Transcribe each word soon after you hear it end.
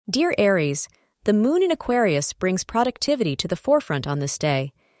Dear Aries, the moon in Aquarius brings productivity to the forefront on this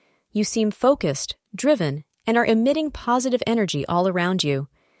day. You seem focused, driven, and are emitting positive energy all around you.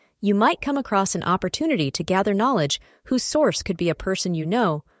 You might come across an opportunity to gather knowledge whose source could be a person you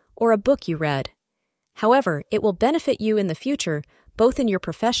know or a book you read. However, it will benefit you in the future, both in your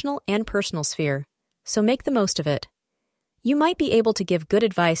professional and personal sphere, so make the most of it. You might be able to give good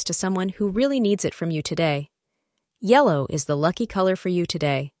advice to someone who really needs it from you today. Yellow is the lucky color for you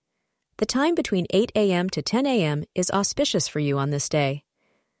today. The time between 8 a.m. to 10 a.m. is auspicious for you on this day.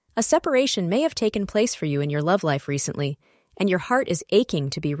 A separation may have taken place for you in your love life recently, and your heart is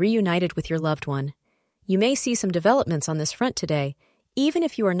aching to be reunited with your loved one. You may see some developments on this front today, even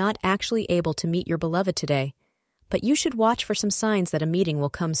if you are not actually able to meet your beloved today. But you should watch for some signs that a meeting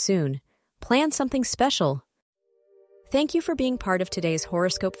will come soon. Plan something special. Thank you for being part of today's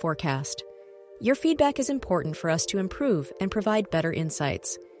horoscope forecast. Your feedback is important for us to improve and provide better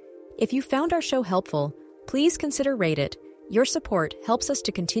insights. If you found our show helpful, please consider rate it. Your support helps us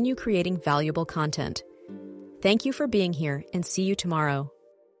to continue creating valuable content. Thank you for being here and see you tomorrow.